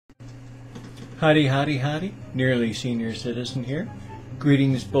Howdy, howdy, howdy. Nearly Senior Citizen here.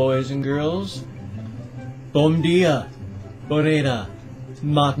 Greetings, boys and girls. Bom dia, Boreda,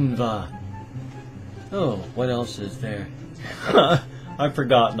 Matenva. Oh, what else is there? I've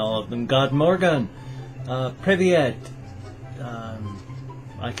forgotten all of them. God Morgan, Privyet.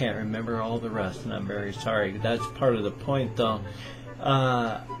 I can't remember all the rest, and I'm very sorry. That's part of the point, though.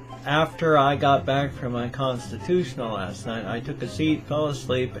 After I got back from my constitutional last night, I took a seat, fell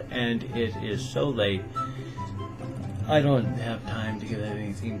asleep, and it is so late. I don't have time to get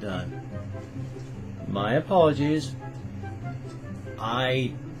anything done. My apologies.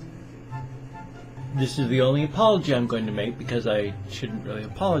 This is the only apology I'm going to make because I shouldn't really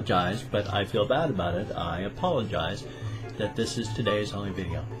apologize, but I feel bad about it. I apologize that this is today's only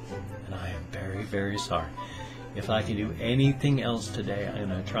video, and I am very, very sorry. If I can do anything else today, I'm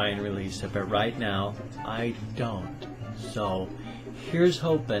going to try and release it, but right now, I don't. So, here's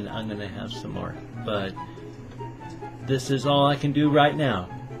hoping I'm going to have some more, but this is all I can do right now.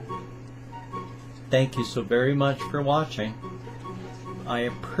 Thank you so very much for watching. I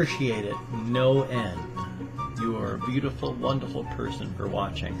appreciate it no end. You are a beautiful, wonderful person for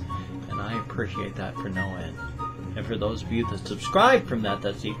watching, and I appreciate that for no end. And for those of you that subscribe from that,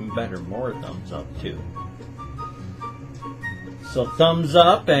 that's even better. More thumbs up, too. So thumbs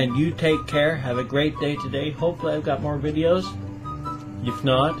up, and you take care. Have a great day today. Hopefully I've got more videos. If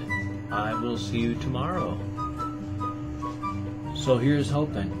not, I will see you tomorrow. So here's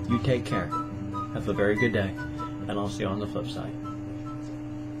hoping. You take care. Have a very good day, and I'll see you on the flip side.